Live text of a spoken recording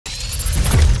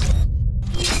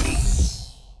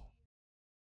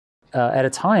at a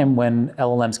time when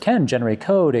LLMs can generate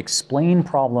code, explain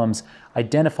problems,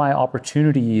 identify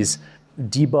opportunities,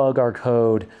 debug our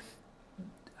code.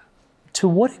 To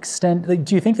what extent, like,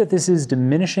 do you think that this is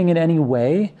diminishing in any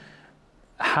way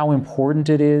how important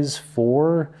it is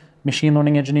for machine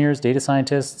learning engineers, data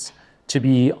scientists, to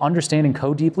be understanding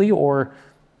code deeply, or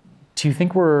do you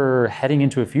think we're heading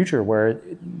into a future where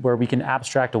we can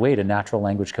abstract away to natural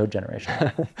language code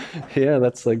generation? Yeah,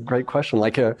 that's a great question.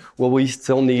 Like, will we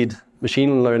still need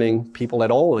machine learning people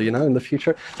at all, in the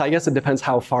future? So I guess it depends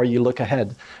how far you look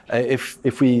ahead.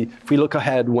 If we look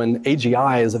ahead when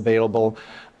AGI is available,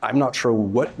 I'm not sure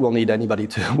what we'll need anybody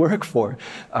to work for.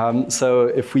 So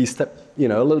if we step a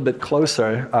little bit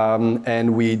closer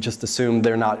and we just assume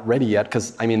they're not ready yet,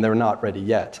 because they're not ready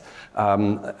yet.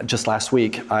 Just last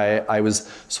week, I was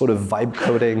sort of vibe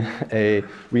coding a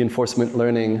reinforcement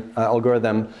learning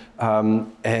algorithm,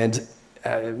 and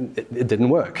it didn't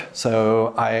work.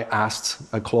 So I asked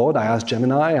Claude, I asked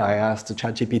Gemini, I asked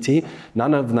ChatGPT.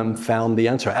 None of them found the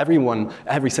answer.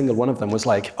 Every single one of them was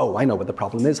like, oh, I know what the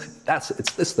problem is.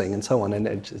 It's this thing, and so on. And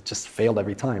it just failed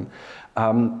every time.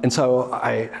 And so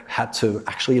I had to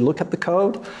actually look at the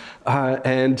code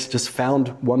and just found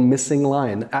one missing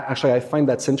line. Actually, I find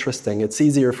that's interesting. It's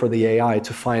easier for the AI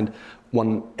to find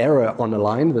one error on a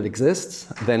line that exists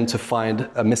than to find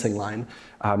a missing line.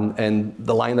 And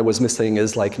the line that was missing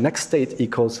is like next state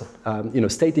equals,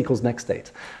 state equals next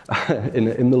state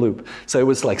in the loop. So it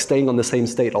was like staying on the same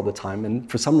state all the time.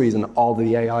 And for some reason, all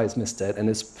the AIs missed it. And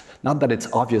it's not that it's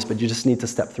obvious, but you just need to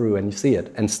step through and you see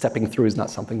it. And stepping through is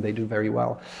not something they do very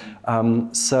well.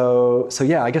 So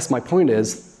yeah, I guess my point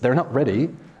is they're not ready.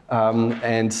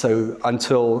 And so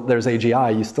until there's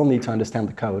AGI, you still need to understand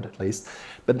the code at least.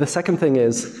 But the second thing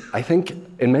is, I think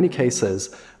in many cases,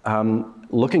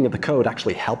 looking at the code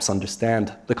actually helps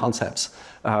understand the concepts.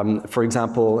 For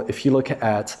example, if you look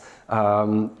at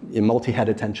multi-head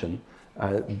attention,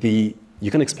 you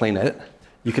can explain it,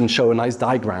 you can show a nice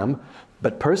diagram,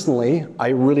 but personally, I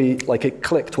really, it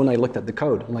clicked when I looked at the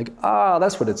code. I'm like,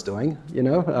 that's what it's doing,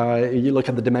 You look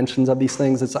at the dimensions of these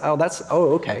things, it's,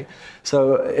 okay.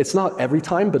 So it's not every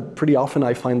time, but pretty often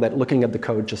I find that looking at the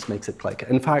code just makes it click.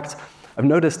 In fact, I've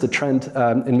noticed a trend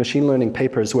in machine learning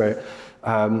papers where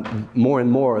more and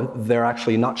more, they're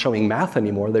actually not showing math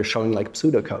anymore, they're showing like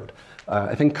pseudocode.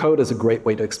 I think code is a great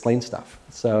way to explain stuff.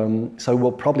 So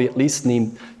we'll probably at least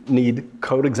need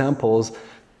code examples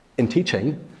in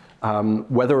teaching.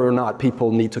 Whether or not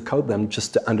people need to code them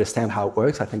just to understand how it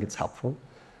works, I think it's helpful.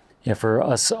 Yeah, for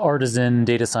us artisan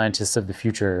data scientists of the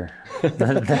future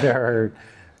that are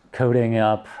coding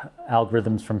up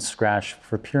algorithms from scratch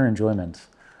for pure enjoyment,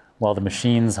 while the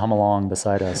machines hum along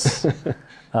beside us.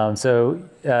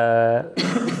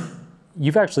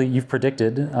 You've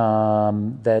predicted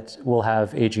that we'll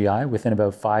have AGI within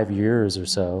about 5 years or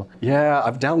so. Yeah,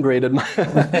 I've downgraded my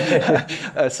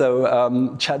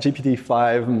ChatGPT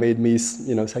 5 made me,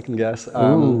 second guess.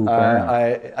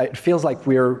 It feels like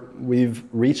we've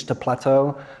reached a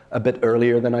plateau a bit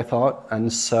earlier than I thought,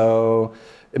 and so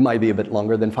it might be a bit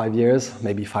longer than 5 years,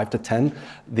 maybe 5 to 10.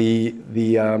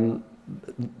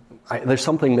 There's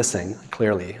something missing,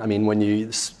 clearly. When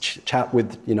you chat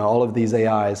with all of these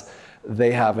AIs,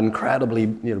 they have incredibly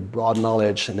broad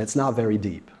knowledge, and it's not very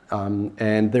deep.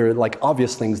 And there are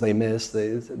obvious things they miss.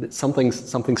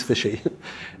 Something's fishy,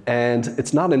 and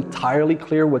it's not entirely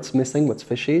clear what's missing, what's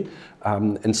fishy.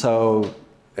 And so,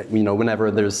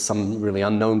 whenever there's some really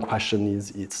unknown question,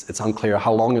 it's unclear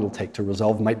how long it'll take to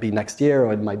resolve. It might be next year,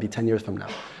 or it might be 10 years from now,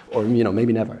 or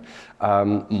maybe never.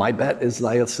 My bet is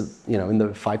in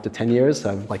the 5 to 10 years.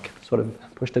 I've sort of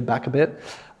pushed it back a bit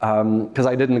because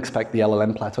I didn't expect the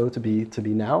LLM plateau to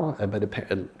be now, but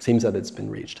it seems that it's been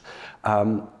reached.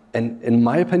 And in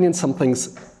my opinion,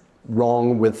 something's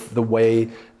wrong with the way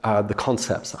the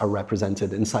concepts are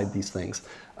represented inside these things.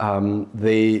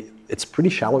 It's pretty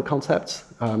shallow concepts.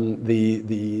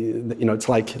 It's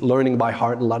like learning by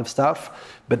heart a lot of stuff,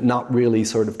 but not really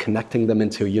sort of connecting them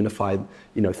into a unified,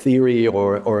 theory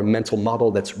or a mental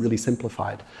model that's really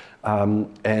simplified.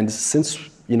 And since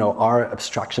our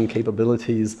abstraction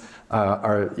capabilities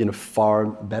are far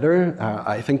better,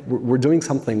 I think we're doing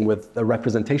something with a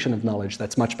representation of knowledge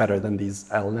that's much better than these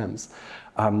LLMs.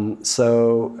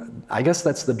 So I guess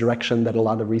that's the direction that a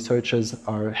lot of researchers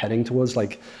are heading towards,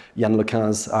 like Yann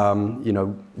Lequin's,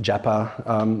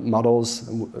 JAPA models.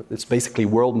 It's basically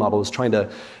world models trying to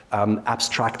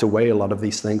abstract away a lot of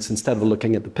these things. Instead of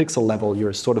looking at the pixel level,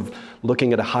 you're sort of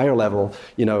looking at a higher level.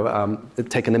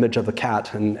 Take an image of a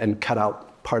cat and cut out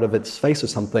part of its face or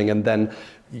something, and then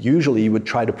usually you would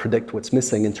try to predict what's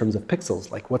missing in terms of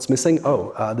pixels. Like what's missing?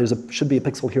 Oh, should be a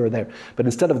pixel here or there. But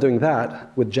instead of doing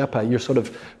that with JEPA, you're sort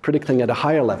of predicting at a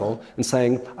higher level and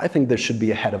saying, I think there should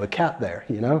be a head of a cat there,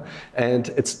 you know? And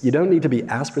you don't need to be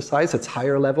as precise, it's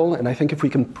higher level. And I think if we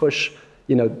can push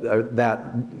that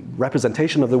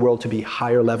representation of the world to be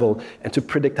higher level and to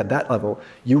predict at that level,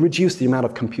 you reduce the amount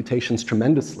of computations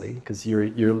tremendously because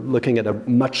you're looking at a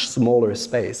much smaller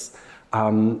space.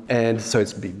 And so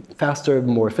it's be faster,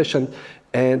 more efficient,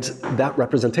 and that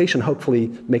representation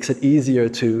hopefully makes it easier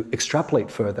to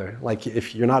extrapolate further. Like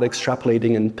if you're not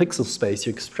extrapolating in pixel space,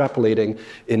 you're extrapolating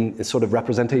in sort of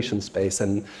representation space,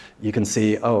 and you can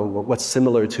see, oh, well, what's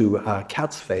similar to a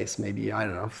cat's face? Maybe, I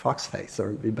don't know, fox face,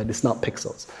 but it's not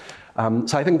pixels.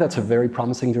 So I think that's a very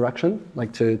promising direction,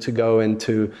 like to go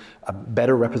into a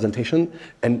better representation.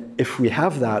 And if we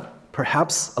have that,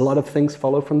 perhaps a lot of things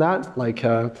follow from that, like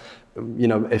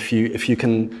if you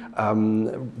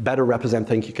can better represent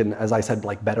things, you can, as I said,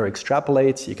 like better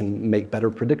extrapolate, you can make better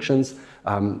predictions.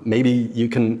 Maybe you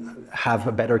can have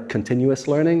a better continuous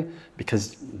learning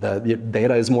because the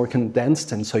data is more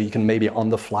condensed, and so you can maybe on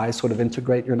the fly sort of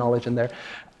integrate your knowledge in there.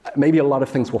 Maybe a lot of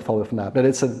things will follow from that, but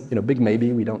it's a big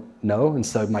maybe. We don't know, and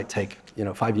so it might take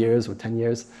 5 years or 10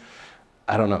 years.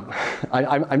 I don't know.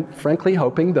 I'm frankly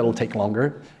hoping that it'll take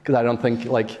longer because I don't think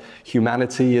like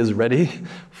humanity is ready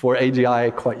for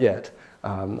AGI quite yet.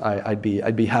 I'd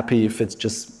be happy if it's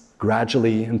just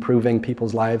gradually improving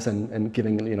people's lives and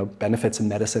giving benefits in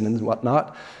medicine and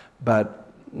whatnot,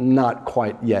 but not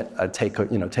quite yet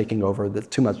taking over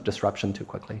too much disruption too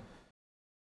quickly.